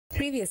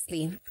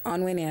Previously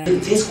on Wenera.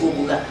 This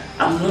Kubuga,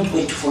 I'm not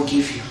going to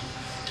forgive you.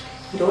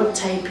 Don't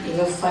type in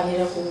a funny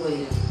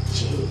way.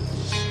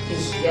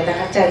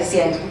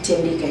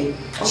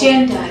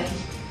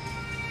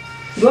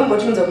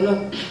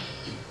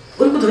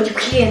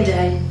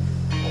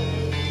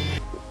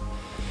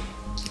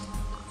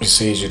 You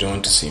say you don't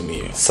want to see me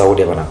here.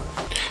 Saudi bana.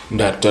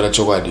 Ndatala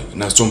chokwadi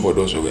na stombo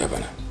dozo kuya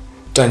bana.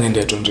 Tanye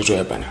ndetonzo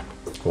ya bana.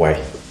 Why?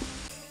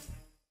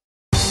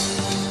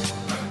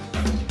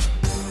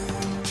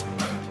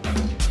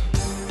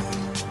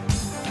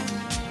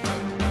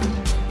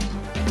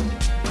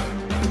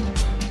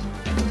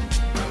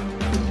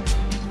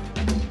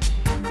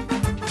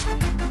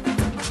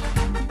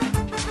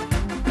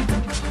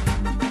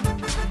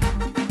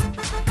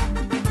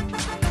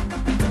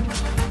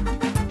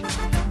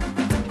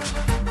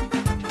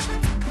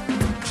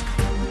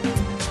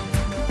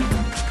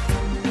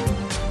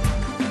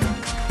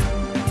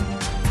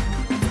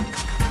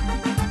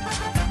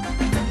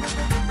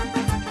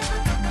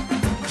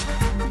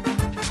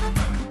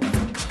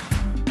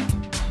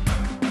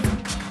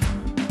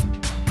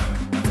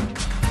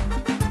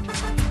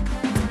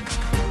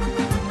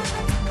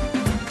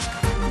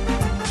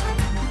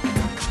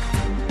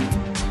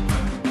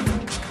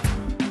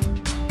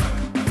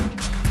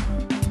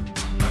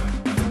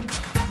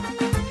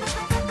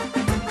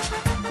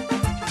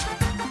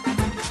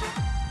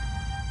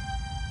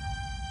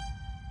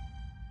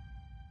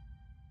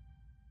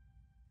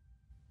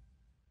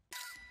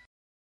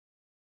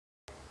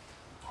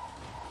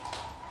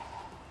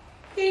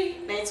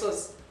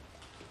 Nightos.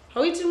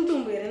 How it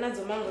mdumbu ere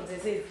nadzo mango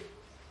dzese.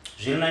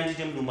 Zvino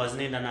ndite mdumbu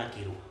asinoenda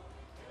nakiro.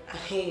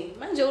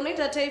 Manje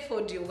unoita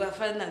typhoid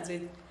ukafana nadzo.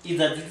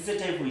 Idza dzise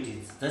typhoid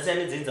idzi.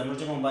 Dzasiyana nedzenza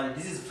munotenga mumbani.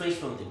 This is fresh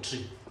from the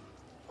tree.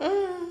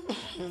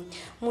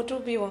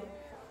 Mutubiwa.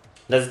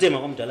 Ndazitema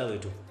kwa mdala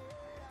wetu.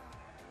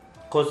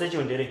 Kose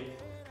chondere.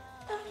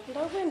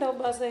 Ndakwenda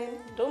ubasa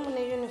ndo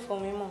mune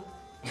uniform imo.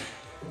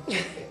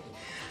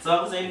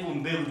 Saka kusaini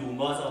kumberu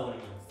ndumba wasaona.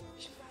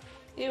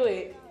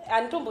 Iwe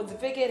antombo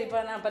dzipfekeri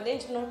panapa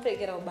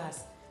ndichinopfekera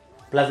ubasa.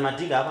 Plus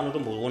madhiga apa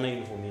notomboona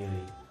uniform iwe.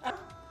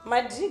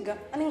 Madhiga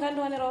anenge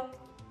andowanirawo.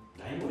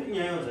 Ndaimbori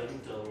nyayo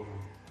dzatutaura.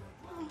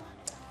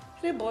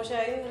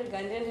 Ribosha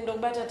ingande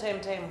ndindobata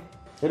time.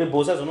 Ere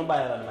bosa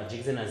zonobaya vanhu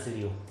majekiseni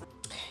asiriyo.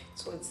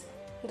 Tsotsi.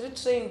 Ndiri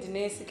trained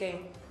nesi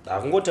kai.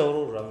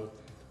 Akungotaura rangu.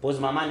 Boss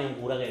mama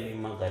nengura kaini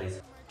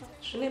magarisa.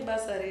 Zvine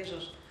basa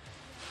rezvo.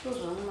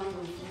 Ndozvamu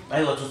mangu.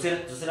 Aiwa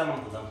dzosera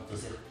mangu dzangu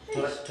dzosera.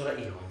 Tora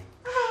iyo.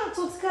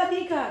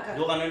 Tsotsikabika.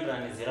 Ndo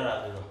kanoenderana nezera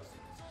rako.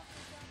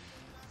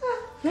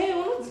 Nei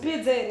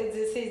unodzipedza here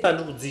dzese.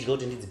 Ndikudzidya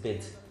kuti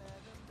ndidzipedze.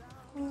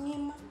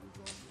 Kunyima.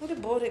 Uri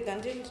bhore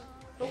gandindi.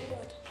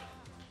 Ndokubata.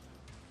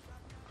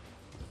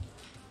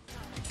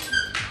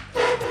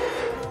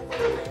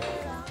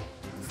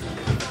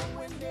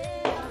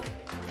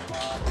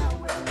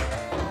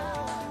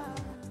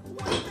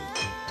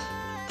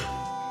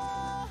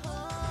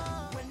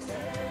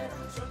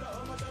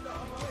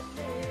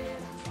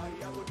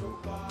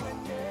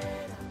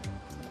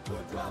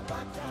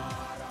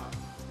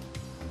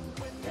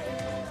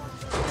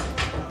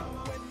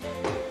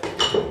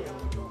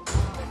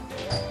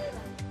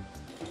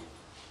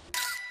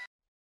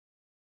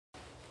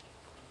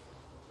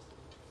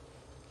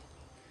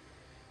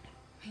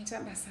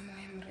 Basa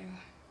moya mrewa.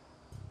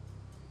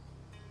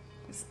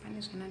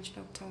 Kusipani zvana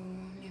nchida kutaura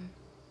nemi.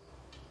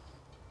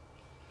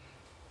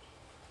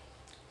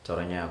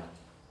 Taura nyaya yako.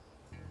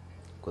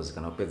 Kozi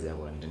kana upedza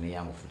yako ndine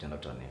yangu futi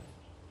ndataura naye.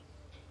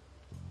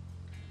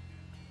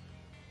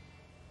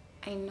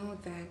 I know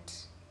that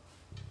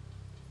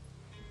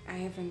I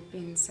haven't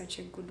been such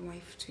a good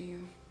wife to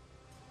you.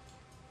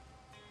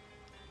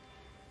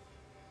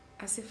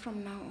 As if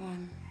from now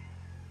on,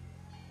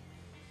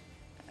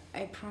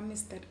 I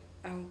promise that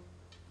I'll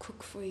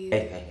cook for you.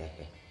 Hey.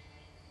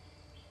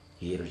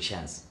 You had a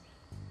chance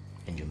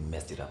and you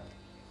messed it up.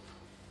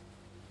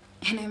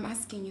 And I'm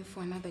asking you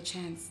for another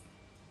chance.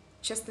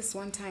 Just this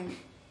one time.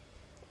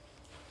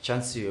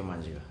 Chance you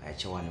manjiga,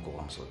 aichawane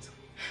kwa msoti.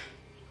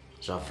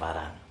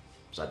 Zvavarana,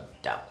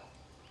 zvadhako.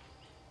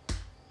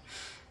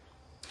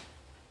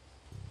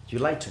 You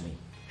lied to me.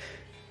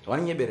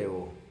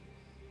 Waninyeberewo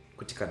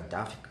kuti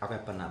Gaddafi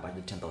akaipa namba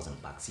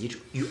 $10,000.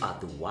 You are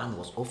the one who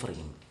was offering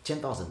him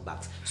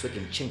 $10,000 so he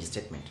can change his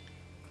statement.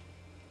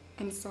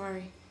 I'm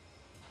sorry.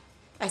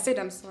 I said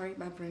I'm sorry,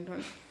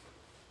 Brandon.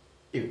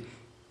 Ewe.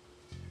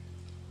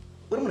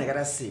 Uri munhu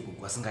akarasiku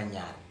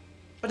kwasinganyari.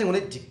 Pati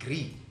ngone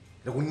degree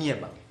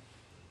rekunyeba.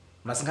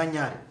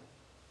 Mnasinganyari.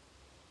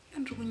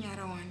 Andri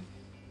kunyara wani.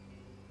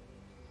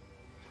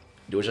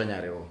 Ndiosha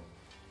nyarewo.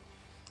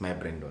 My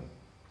Brandon.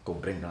 Go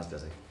Brandon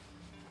asitase.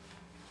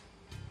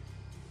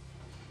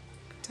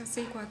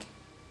 Tasei kwake.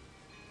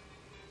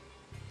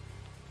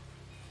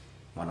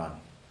 Mwana wani.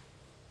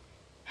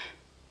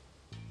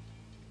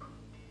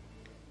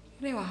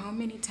 Rewa, how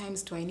many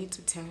times do I need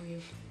to tell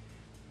you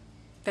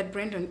that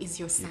Brandon is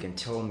your son? You can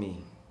tell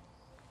me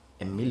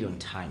a million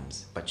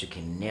times, but you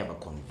can never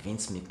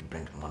convince me to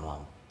Brandon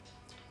Manwam.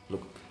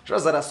 Look,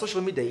 just that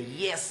social media,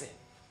 yes.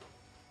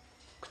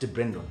 kuti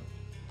Brandon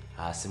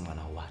haasi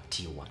mwana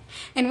watiwa.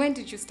 And when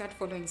did you start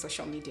following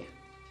social media?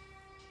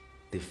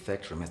 The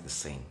fact remains the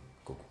same,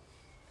 Gugu.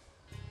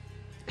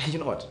 And you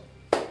know what?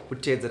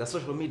 Kuteedzera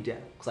social media,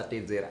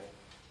 kusateedzera.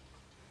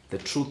 The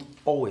truth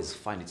always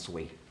finds its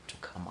way to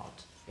come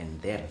out.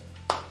 And then,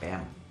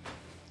 bam,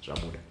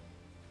 zvabuda.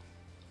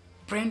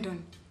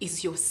 Brandon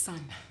is your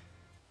son.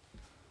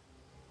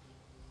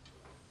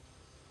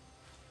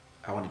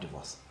 I want a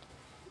divorce.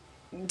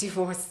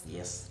 Divorce?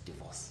 Yes,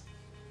 divorce.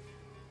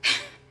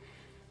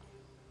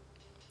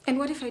 And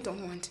what if I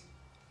don't want?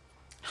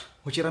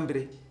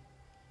 Uchirambire?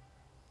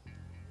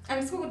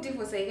 I'm supposed to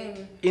divorce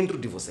again. Indru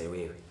divorce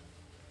iwewe.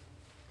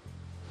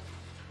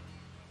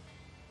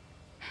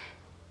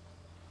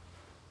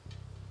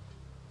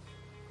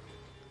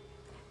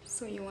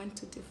 So you want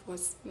to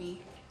divorce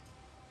me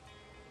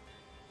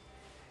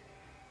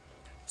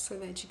so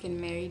that you can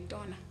marry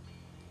Donna?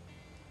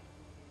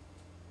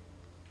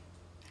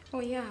 Oh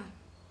yeah.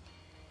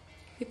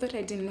 You thought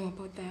I didn't know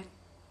about that?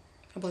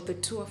 About the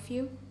two of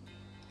you?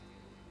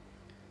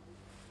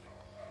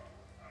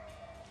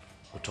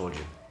 Who told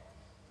you?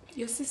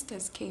 Your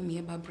sisters came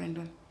here by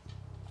Brandon.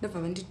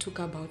 Never when they talk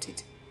about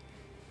it.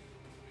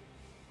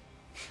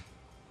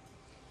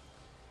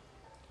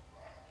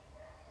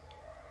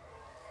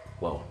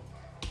 Well,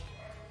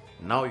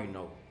 now you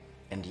know.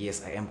 And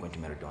yes, I am going to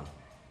marry Dawn.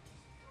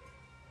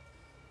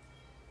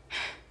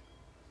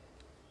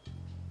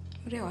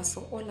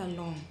 So all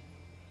along,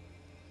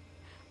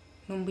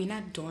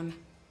 Numbina Donna,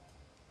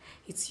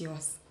 it's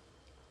yours.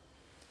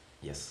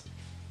 Yes.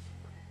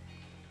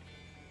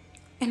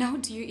 And how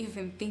do you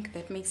even think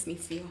that makes me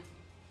feel?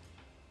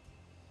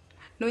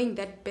 Knowing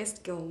that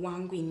best girl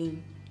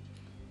Wangwining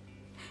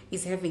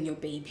is having your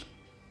baby.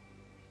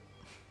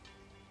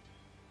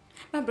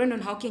 Now,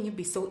 Brandon, how can you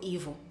be so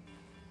evil?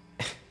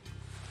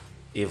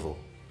 Evil?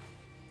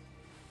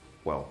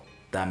 Well,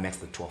 that makes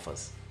the two of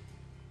us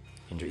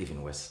into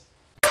even worse.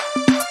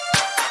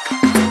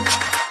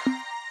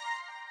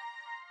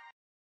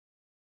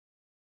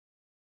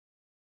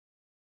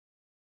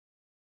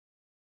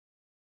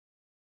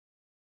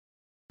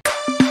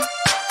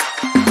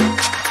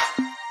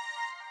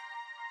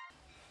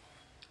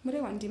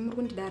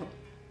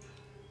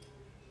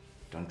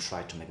 Don't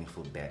try to make me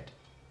feel bad.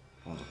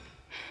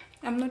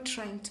 I'm not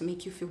trying to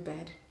make you feel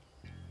bad.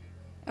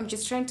 I'm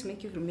just trying to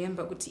make you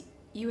remember that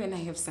you and I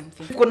have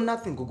something. You've got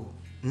nothing, Gugu.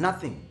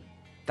 Nothing.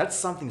 That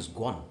something is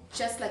gone.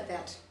 Just like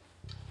that.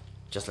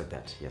 Just like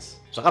that, yes.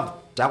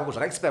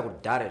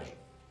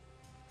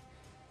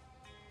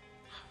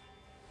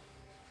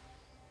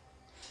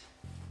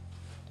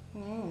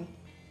 Oh.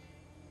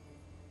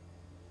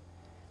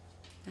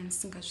 And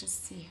think I should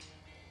see.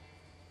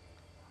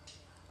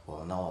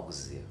 Well, now I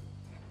was here.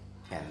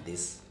 And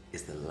this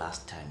is the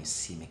last time you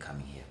see me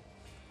coming here.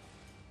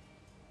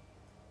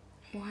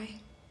 Why?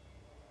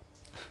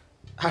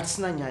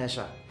 Hatsina nyaya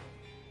sha.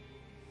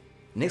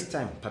 Next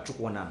time,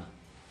 tatukuonana.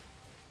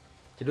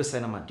 Tido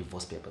sign my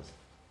divorce papers.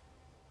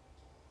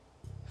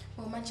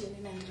 Oh, imagine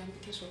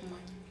ndandirambike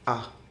manje.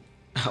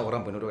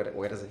 Aurambo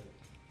what is it?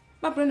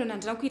 Ma Brandon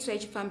ndandira kuitira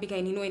ichifambika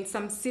inino in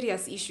some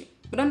serious issue.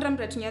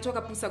 Ndandira tinyaya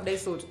tokapusa kudai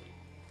soto.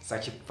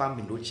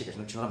 Sachifambi ndocheka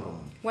chinochinola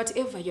muromo.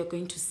 Whatever you're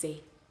going to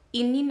say,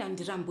 inini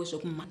andirambo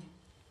zvokumanya.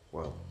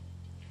 Well,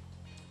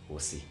 we'll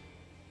see.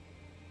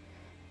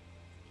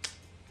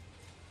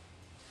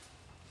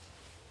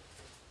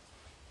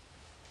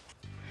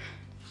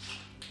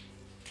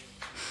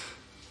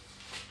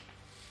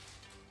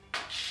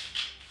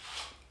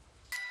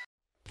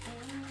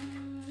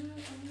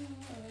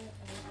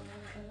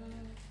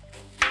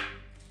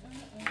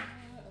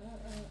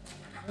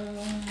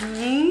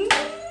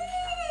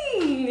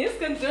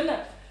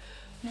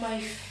 My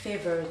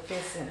favorite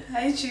person.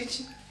 Hi,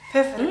 Chichi.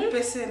 Favorite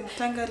person.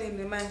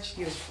 Tangarini manji.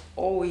 You've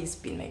always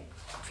been my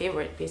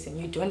favorite person.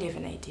 You don't have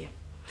an idea.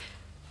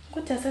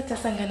 Oh,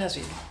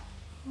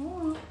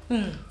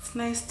 it's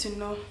nice to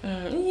know.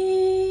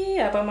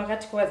 Apa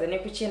makati kwaza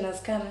nekuchena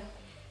skana.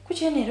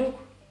 Kuchena roko.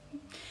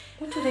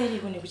 Utodairi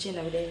kune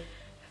kuchena kudai.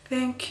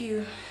 Thank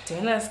you.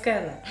 Tena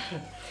skana.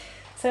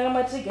 Saka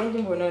matriga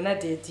ndimbono na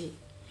date.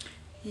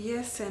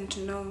 Yes and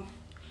no.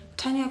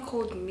 Tanya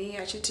called me.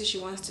 Actually, she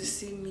wants to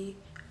see me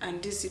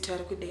and this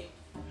Utarakude.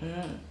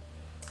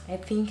 I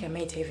think I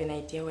might have an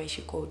idea why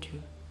she called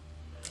you.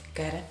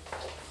 Gara.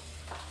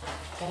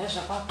 Gara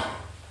shapa.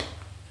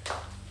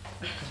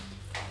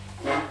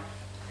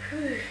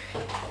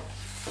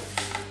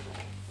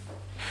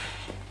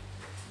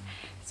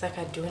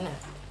 Saka Dona,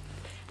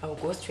 I'll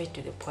go straight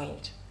to the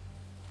point.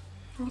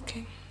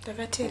 Okay.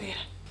 Dagaterera.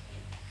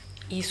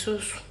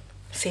 Isusu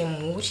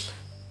semuri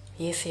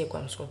yese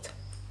kwamsota.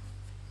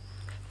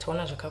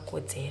 Tona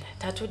zvakakodzera.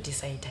 Tato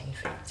decide in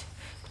fact.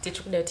 Kuti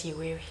tikuda kuti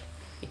iwewe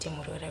ite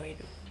murora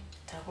wedu.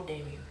 Takuda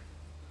iwewe.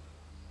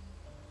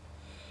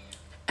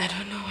 I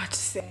don't know what to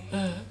say.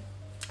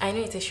 I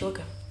know it's a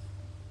shocker.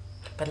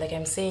 But like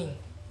I'm saying,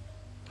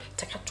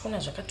 takatona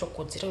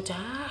zvakatokodzera kuti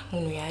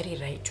munhu yari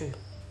right uyu.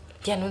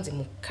 Ndianonzi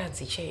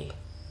mukadzi chei.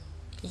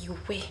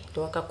 Iwe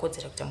ndo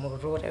wakakodzera kuti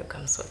murora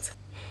wekamsota.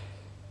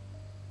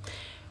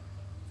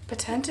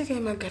 But hanti kai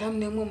magara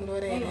mnemo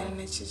murora ere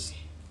nechichi.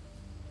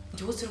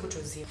 Ndiwo siri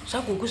kutoziva.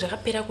 Zvagugu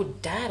zvakapera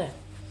kudhara.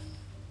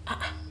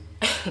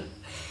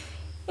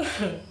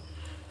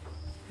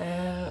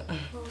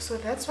 So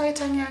that's why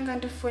Tanyanga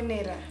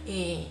ndifonera.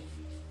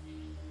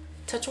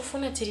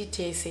 Tachofuna tiri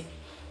tese.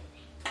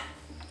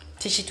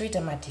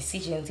 Tichitoita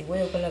ma-decisions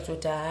iweyo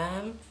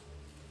kunatsoti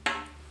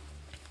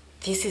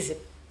this is a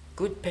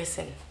good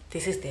person.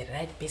 This is the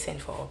right person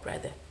for our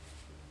brother.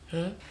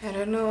 I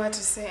don't know what to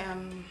say.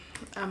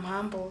 I'm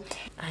humbled.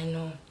 I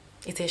know.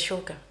 It's a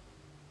shocker.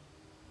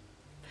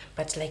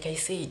 But like I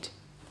said,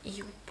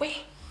 iwe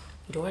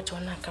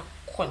ndowatona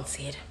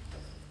akakonzera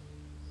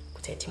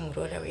kuti ati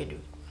murora wedu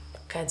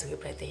mukadzi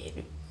webrother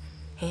yedu.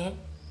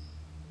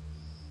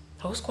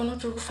 Hausi kuona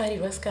kuti uri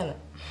kufarirwa sikana?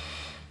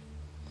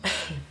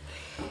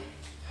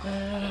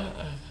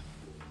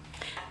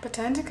 But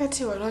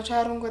handikati wanotsva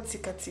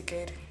arongotsika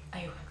ere.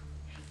 Aiwa,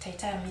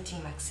 taita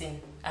meeting Maxine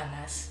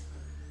anasi.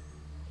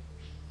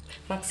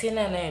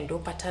 Maxine anaye ndo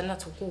patana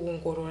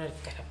tsokuongorora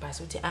kugara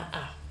pasi kuti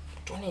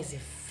Tona is a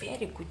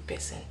very good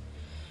person.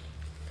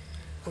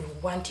 We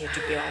want you to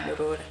be our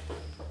Murora.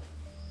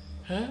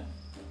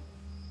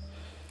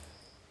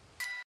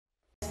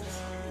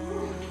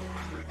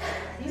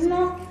 You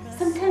know,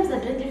 sometimes I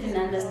don't even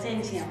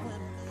understand him.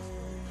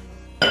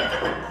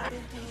 I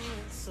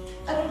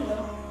don't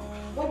know.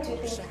 What do you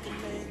think?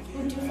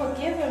 Would you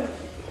forgive him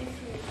if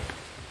you...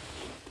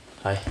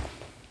 Hi.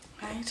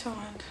 Hi,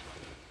 Tawand.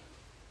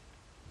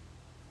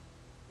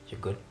 You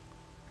good?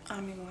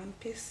 I'm in one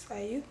piece. Are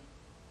you?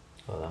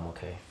 Well, I'm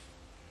okay.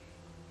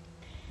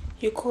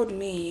 You called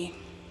me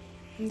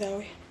that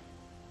way.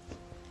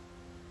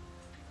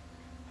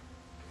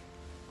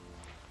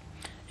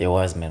 A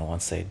wise man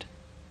once said,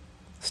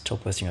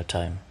 stop wasting your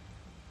time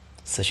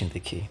searching the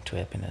key to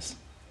happiness.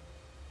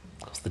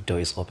 Because the door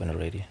is open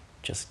already.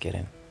 Just get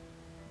in.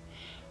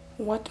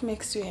 What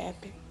makes you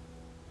happy?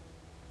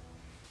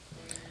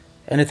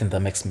 Anything that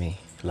makes me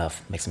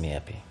laugh makes me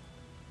happy.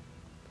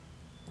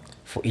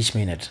 For each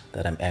minute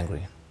that I'm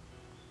angry,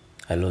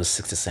 I lose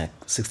 60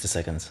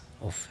 seconds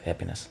of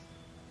happiness.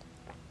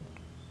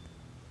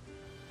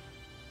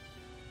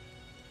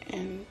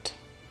 And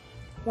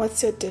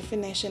what's your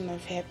definition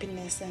of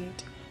happiness and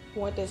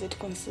what does it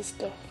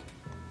consist of?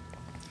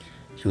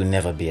 You'll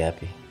never be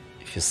happy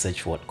if you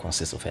search for what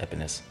consists of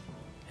happiness.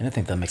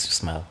 Anything that makes you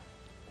smile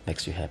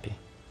makes you happy.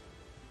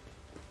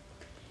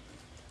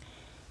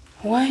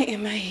 Why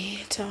am I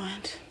here,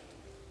 Tawand?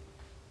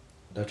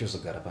 Don't you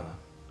Garapana?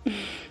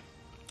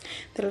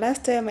 The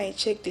last time I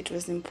checked, it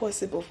was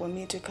impossible for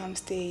me to come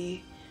stay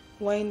here.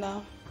 Why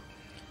now?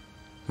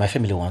 My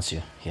family wants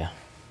you here.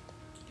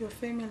 Your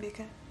family,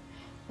 can?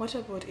 What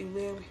about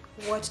Iwewe?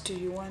 What do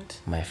you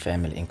want? My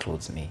family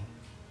includes me.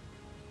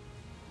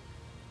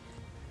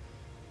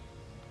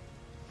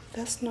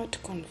 That's not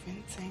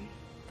convincing.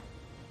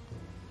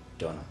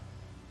 Donna,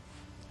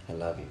 I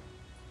love you.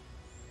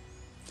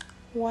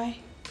 Why?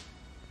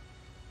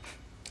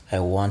 I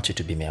want you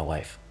to be my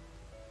wife.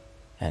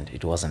 And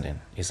it wasn't an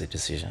easy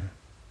decision.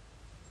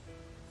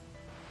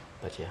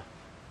 But yeah.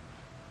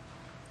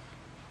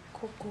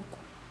 Kuku.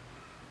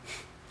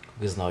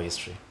 This is now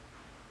history.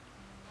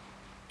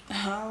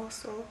 How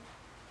so?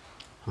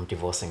 I'm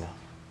divorcing her.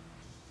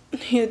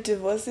 You're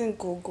divorcing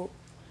Gugu?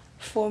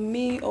 For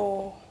me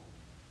or?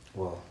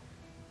 Well,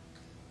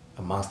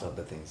 amongst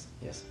other things,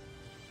 yes.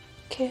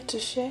 Care to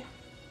share?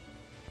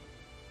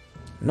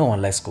 No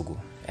one likes Gugu.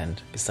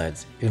 And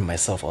besides, even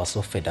myself, I was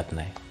so fed up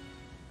now.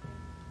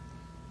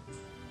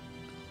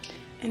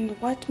 And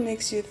what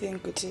makes you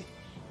think, Kuti,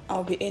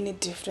 I'll be any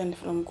different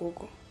from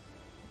Gugu?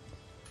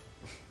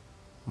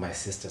 My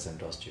sisters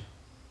endorsed you.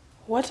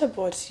 What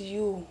about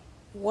you?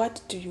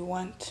 What do you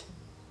want?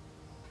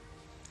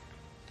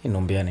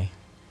 Inombiani.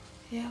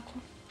 Yako.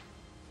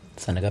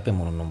 Sandagape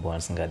munu nombo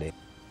singade.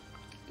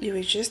 You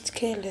were just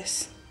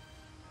careless.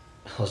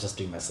 I was just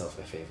doing myself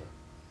a favor.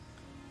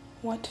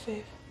 What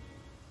favor?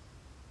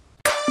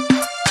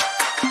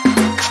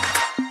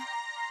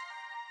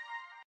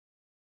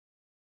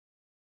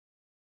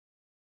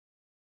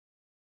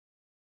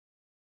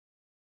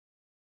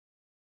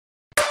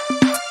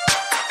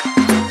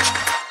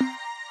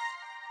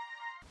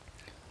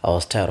 I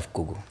was tired of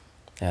Gugu,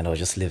 and I was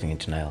just living in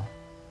denial.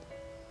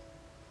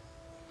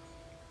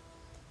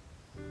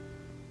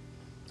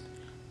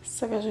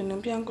 Saka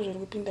zvinhu yangu zviri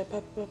kupinda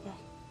papa.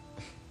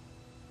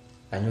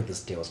 I knew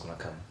this day was gonna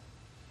come,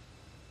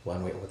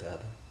 one way or the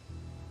other.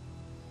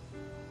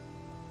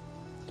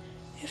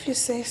 If you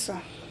say so.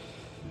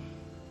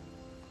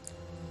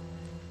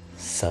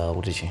 So,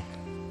 what did you?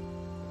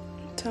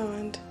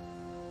 Tawand.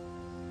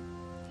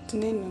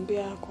 Ndine nhumbi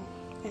yako,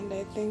 and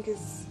I think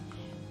it's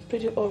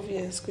pretty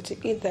obvious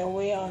that either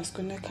way I was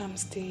gonna come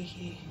stay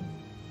here.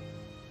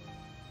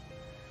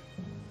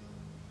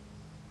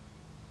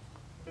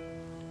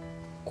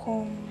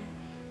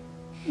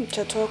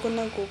 Mchato wako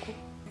na Gugu.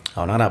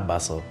 I'll not have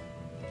Basso.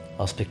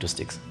 I'll speak to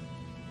Sticks.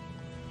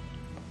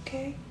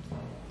 Okay.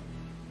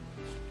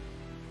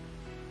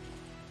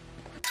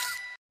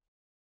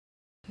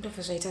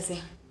 Ndobva zvaita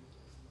sei?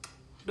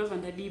 Ndobva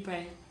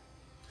ndadipa.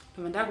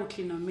 Ndaku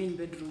clean our main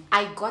bedroom.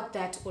 I got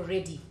that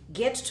already.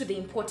 Get to the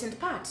important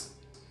part.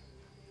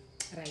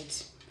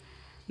 Right.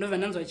 Ndova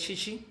ndanzwa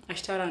Chichi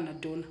achitaura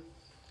naDonna.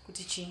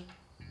 Kuti chi?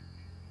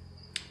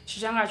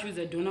 Chichi anga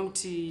achiudza Donna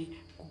kuti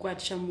Gugu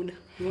atichamuda.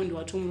 Iwo ndi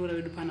watomurora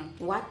wedu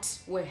panapa. What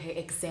were her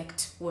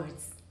exact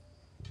words?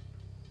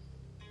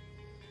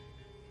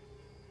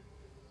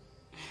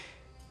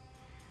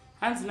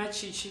 Hanzi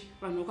naChichi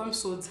vanhu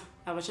vakamusodza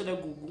havachada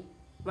Gugu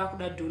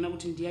vakuda Donna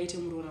kuti ndiye aite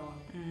muroora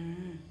wavo.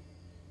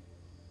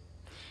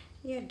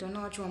 Yeah, Donna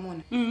wacho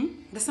wamona.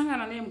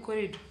 Ndasangana naye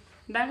mukorido.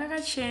 Ndanga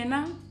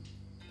kachena.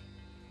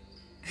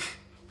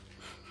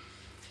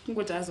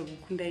 Ngoti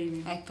azokukunda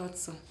imi. I thought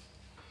so.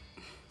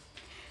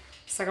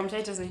 Saka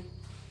muchaita sei?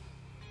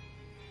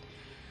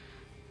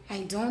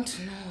 I don't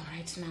know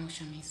right now,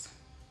 Shamiso.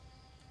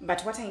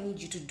 But what I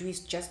need you to do is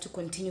just to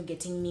continue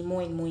getting me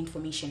more and more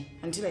information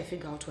until I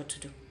figure out what to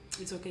do.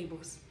 It's okay,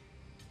 boss.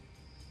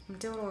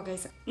 Mtauro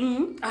wakaisa.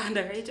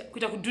 Ndakaita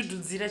kuita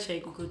kudhudhudzira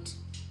chaiko. Good.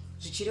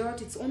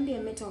 Zvichireva, it's only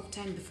a matter of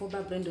time before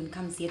Brandon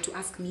comes here to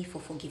ask me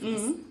for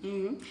forgiveness.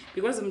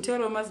 Because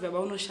mtauro wamazibaba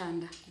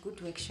unoshanda.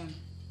 Good work, Sham.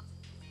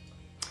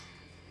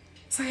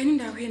 Saka ini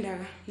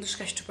ndakuenda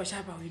ndosvika chitupa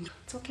chapa window.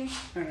 It's okay.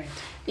 All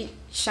right.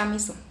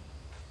 Shamiso.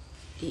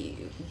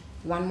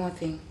 One more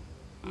thing.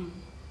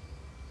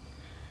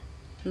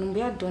 Numbe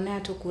ya Donna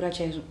yatokura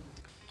chaizvo.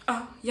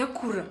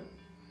 Yakura.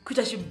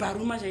 Kuita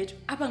chibaruma chaito.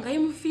 Apa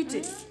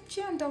ngaimufite.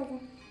 Chienda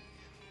uko.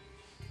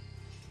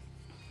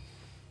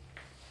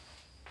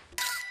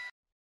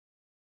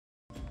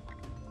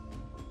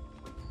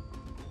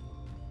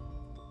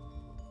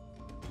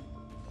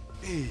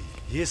 Hey,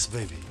 yes,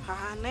 baby.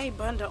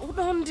 Naibanda,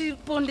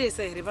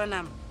 unondipondesa here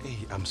panapa. Hey,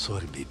 I'm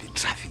sorry, baby.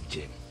 Traffic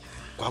jam.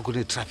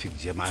 Kwakune traffic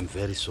jam. I'm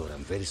very sorry,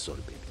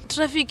 baby.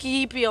 Traffic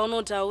ipi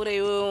yaunotaura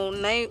iwewe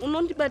nai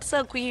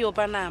unondibatisa kuiyo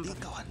panapa.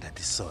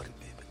 Ndati sorry,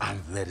 baby. I'm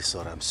very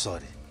sorry. I'm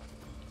sorry.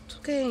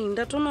 Okay,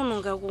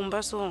 ndatonononga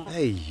kumba so.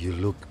 Hey, you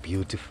look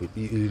beautiful.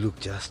 You look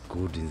just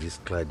good in this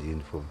clad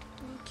uniform.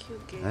 Thank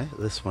you, girl.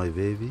 That's my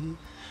baby.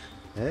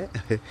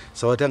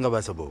 So watanga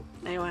basa bo?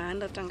 Aiwa,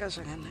 ndatanga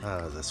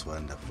zvakanaka. That's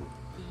wonderful.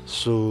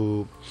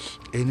 So,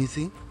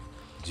 anything?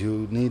 Do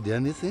you need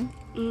anything?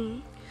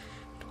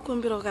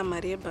 Tukumbira ka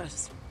mari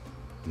yebhasi.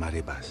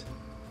 Mari basi.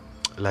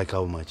 Like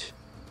how much?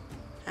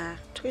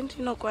 20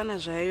 inokwana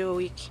zvayo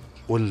wiki.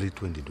 Only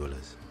 $20.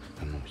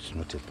 No, it's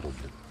not a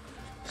problem.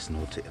 It's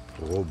not a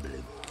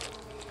problem.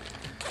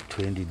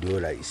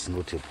 $20 is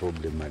not a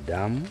problem,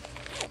 madam.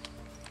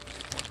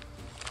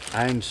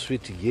 I'm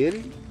sweet girl.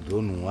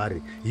 Don't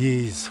worry.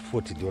 Here's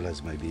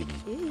 $40, my baby.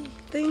 Hey,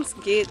 thanks,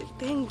 girl.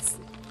 Thanks.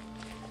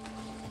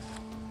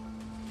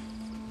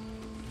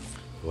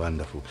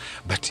 Wonderful.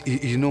 But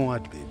you know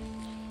what, baby?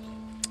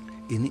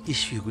 In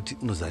issue kuti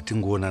unozati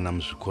ngoonana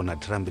muzvikona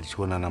tirambe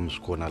tichionana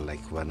muzvikona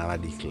like vana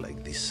vadiki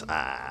like this.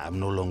 I'm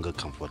no longer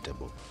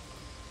comfortable.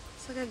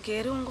 Saka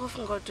gere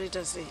ungofunga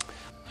kutoita sei?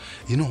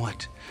 You know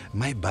what?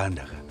 My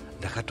band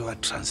ndakatova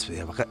transfer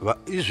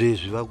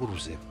izvezvi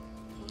vakuruzeva.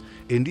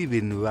 And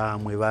even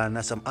vamwe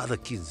vana some other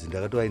kids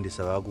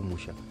ndakatovaendesa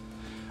vakumusha.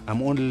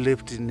 I'm only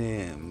left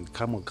in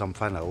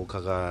kamfanawo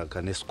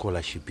kane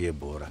scholarship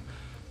yebhora.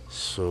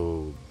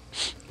 So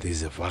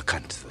there's a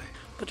vacant there.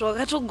 But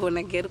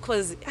wakatogona gere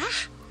cause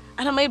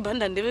ana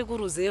maibhanda ndeve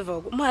kuruzeva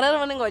uko. Marara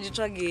vanenge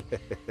vachitsvage.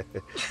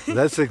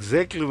 That's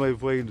exactly my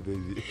point,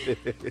 baby.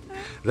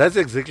 That's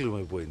exactly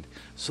my point.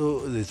 So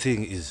the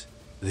thing is,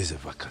 there's a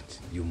vacant.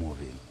 You move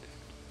in.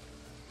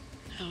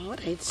 All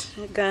right.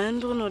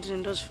 Gandonoti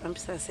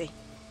ndozvifambisa sei?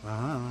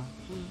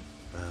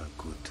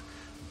 Good.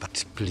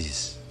 But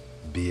please,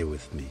 bear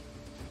with me.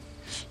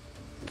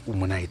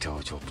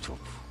 Umunaita chop.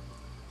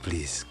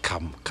 Please,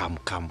 come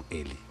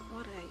early. All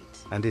right.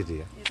 And it,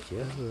 yeah?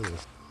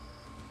 Yes.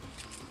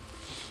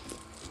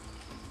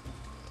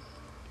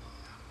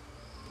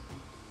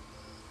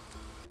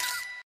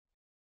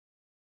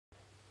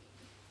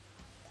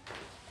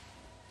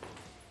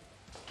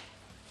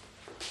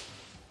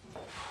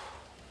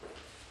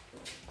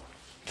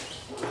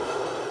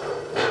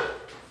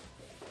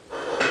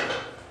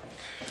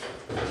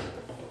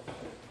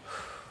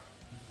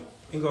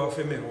 Inga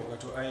wafemeko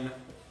wakati aina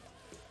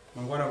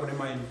mangwana kune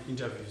ma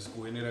interviews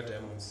ku Wenera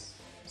Diamonds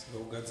saka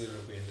kugadzirira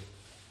kuenda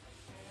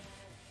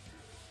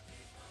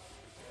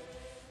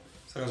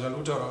saka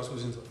zvandikutaura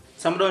wasikuzinzwa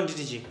samuda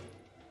unditi chi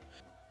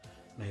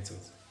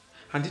naitsotsi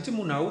handiti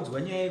munhu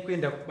audzwa nyaya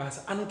yekuenda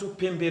kubasa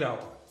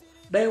anotopemberawo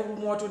dai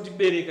urumwe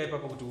watondibereka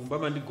ipapa kuti umba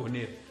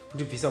mandigonera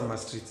kundibvisa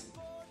mumastreets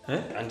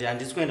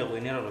handisi kuenda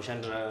kuwenera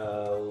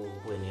roshandira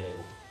kuwenera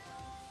iko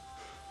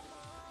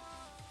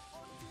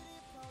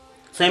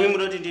saimi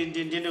munoti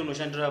ndiende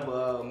unoshandira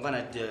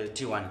mvana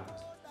T1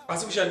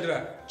 asi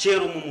kushandira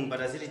chero mumunhu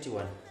but asiri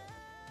T1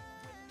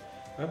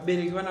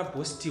 vabereki vana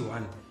boss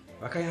T1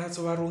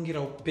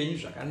 vakanyatsovarongera upenyu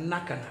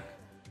zvakanaka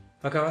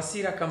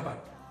vakavasiyira company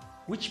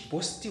which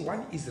boss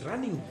T1 is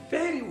running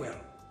very well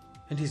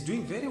and he's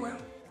doing very well.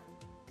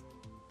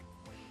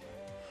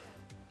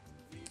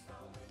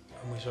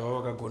 Vamwe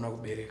zvavo vakagona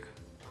kubereka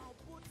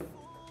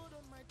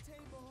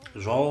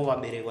zvavo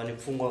vaberekwa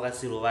nepfungwa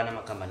vakasiro vana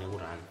makambani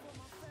kurana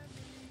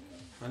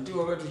Handi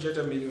wakati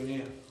uchata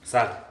millionaire.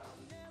 Saka.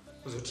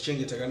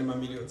 Uzotichengeta kani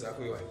mamillion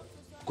zako iwayo.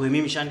 Kwa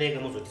mimi mishandeka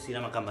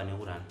muzotisira makambani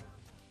ekurana.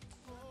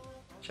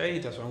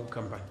 Chaita zvangu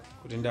kambani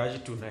kuti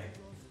ndachitunaye.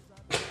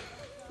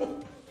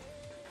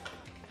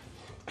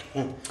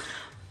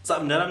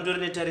 Saka mndara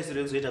mtori netarisiro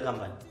yekuzoita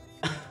kambani.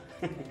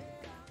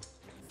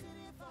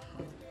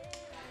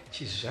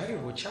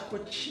 Chizvariro chako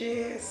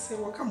chese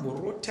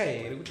wakamborota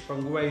here kuti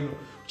panguva ino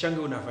uchange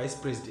una vice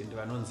president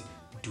vanonzi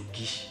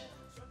Dugish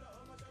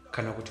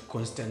kana kuti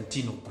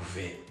Constantino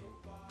Guve.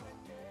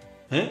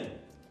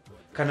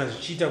 Kana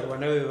zvichiita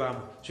kuvana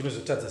vevamwe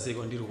zvinozotadza sei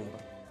kwandiri kumba.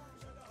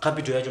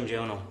 Capital yacho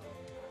muchaiona.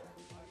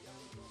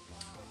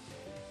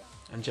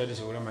 Andichati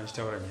sekuramba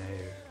ndichitaura nyaya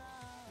iyoyo.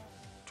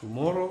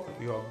 Tomorrow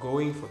you are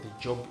going for the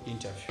job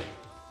interview.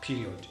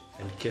 Period.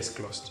 And case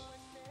closed.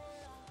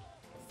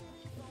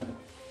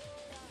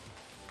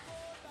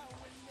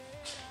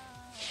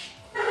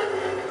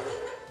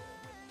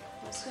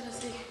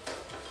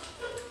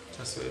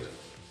 Taswera.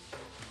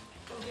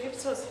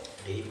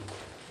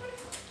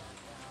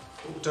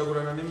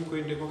 Kutakurana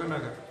nemukuende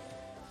kwakanaka.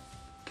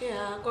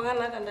 Ya,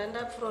 kwakanaka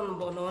ndandapfura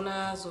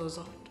nombonoona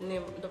zozo.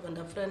 Ndobva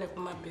ndapfura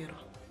nekumabhero.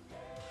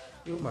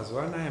 Yo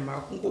mazuva anaya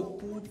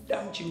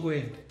makungobuda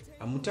muchingoenda.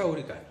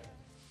 Hamutauri kani.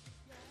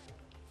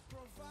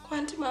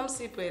 Kwanti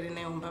mamusipo here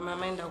nehomba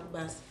mama enda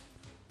kubasa.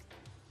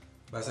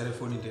 Basa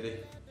refoni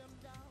nderei.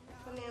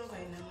 Foni yangu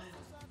haina mari.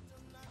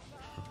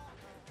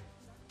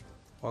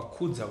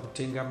 Wakudza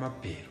kutenga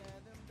mabhero.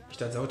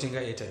 Chitadza kutenga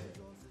airtime.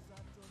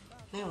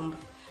 Nehomba.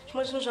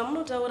 Chimwe chinhu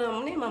zvamunotaura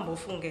mune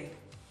mambofunga here.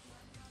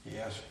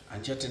 Yazvo,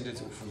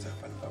 handichatendedze kufunza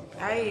pano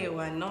papo.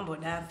 Aiwa,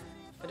 ndinombodaro.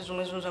 Kuti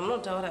zvimwe zvinhu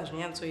zvamunotaura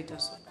hazvinyatsoita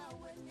so.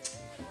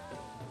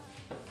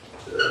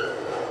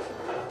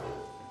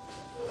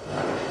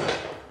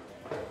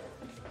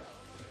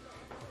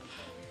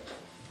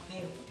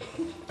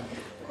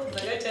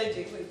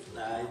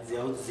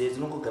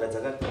 Dzinongogara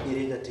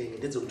dzakabereka tenge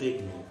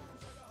ndedzokutoignora.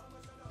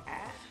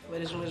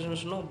 Vari zvimwe zvinhu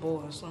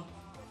zvinobhohwa so.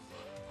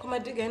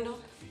 Kumadhiga endo?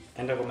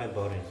 Enda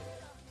kwamaibaureni.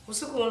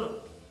 Usiku uno?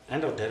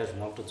 Enda kudhara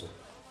zvimwe wakutodzoka.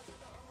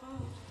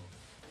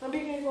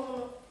 Mabika iko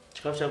muno?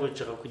 Chikafu chako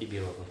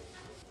chakakwidibirwa ko.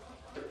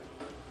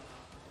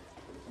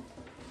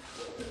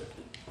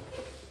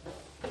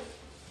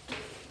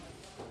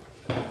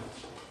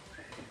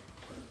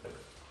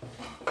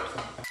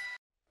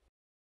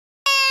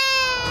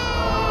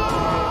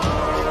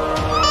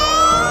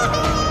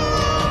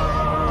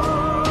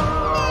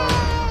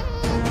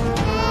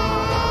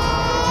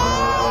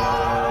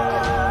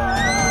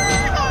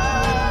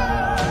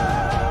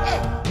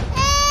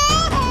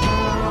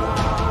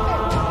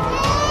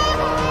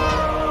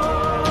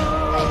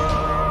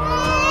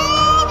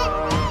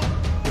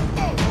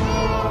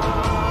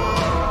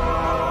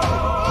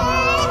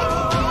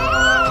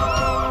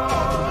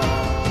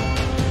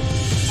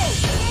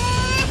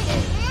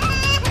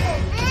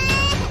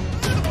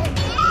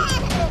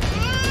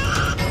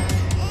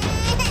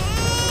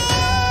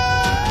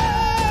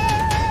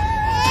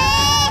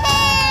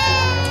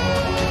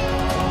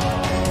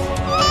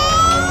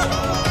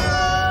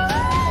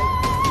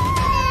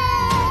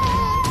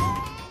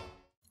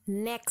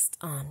 Next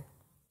on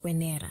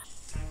Wenera.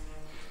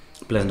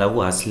 Plus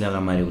ndakuhasila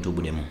kamari kuti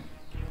ubudemo.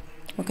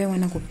 Okay,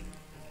 wana kupi?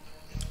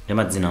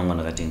 Nemadzina angu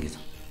ndakatengesa.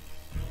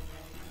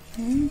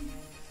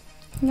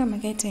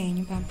 Ngamakaita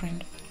yenyu pa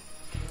brand.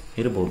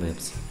 Iribo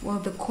babes. Well,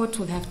 the court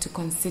will have to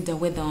consider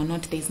whether or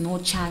not there's no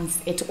chance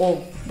at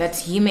all that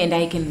him and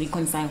I can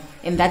reconcile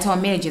and that our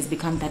marriage has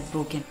become that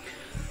broken.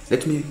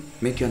 Let me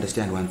make you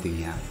understand one thing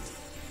here.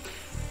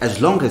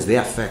 As long as there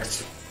are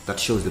facts that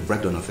shows the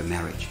breakdown of a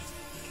marriage,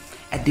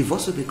 a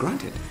divorce will be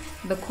granted.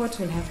 The court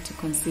will have to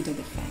consider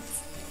the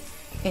facts.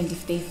 And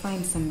if they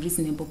find some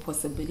reasonable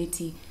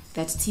possibility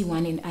that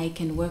T1 and I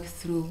can work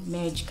through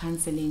marriage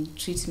counseling,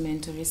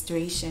 treatment, or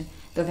restoration,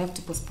 they'll have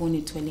to postpone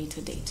it to a later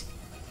date,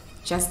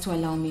 just to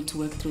allow me to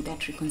work through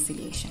that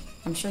reconciliation.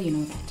 I'm sure you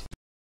know that.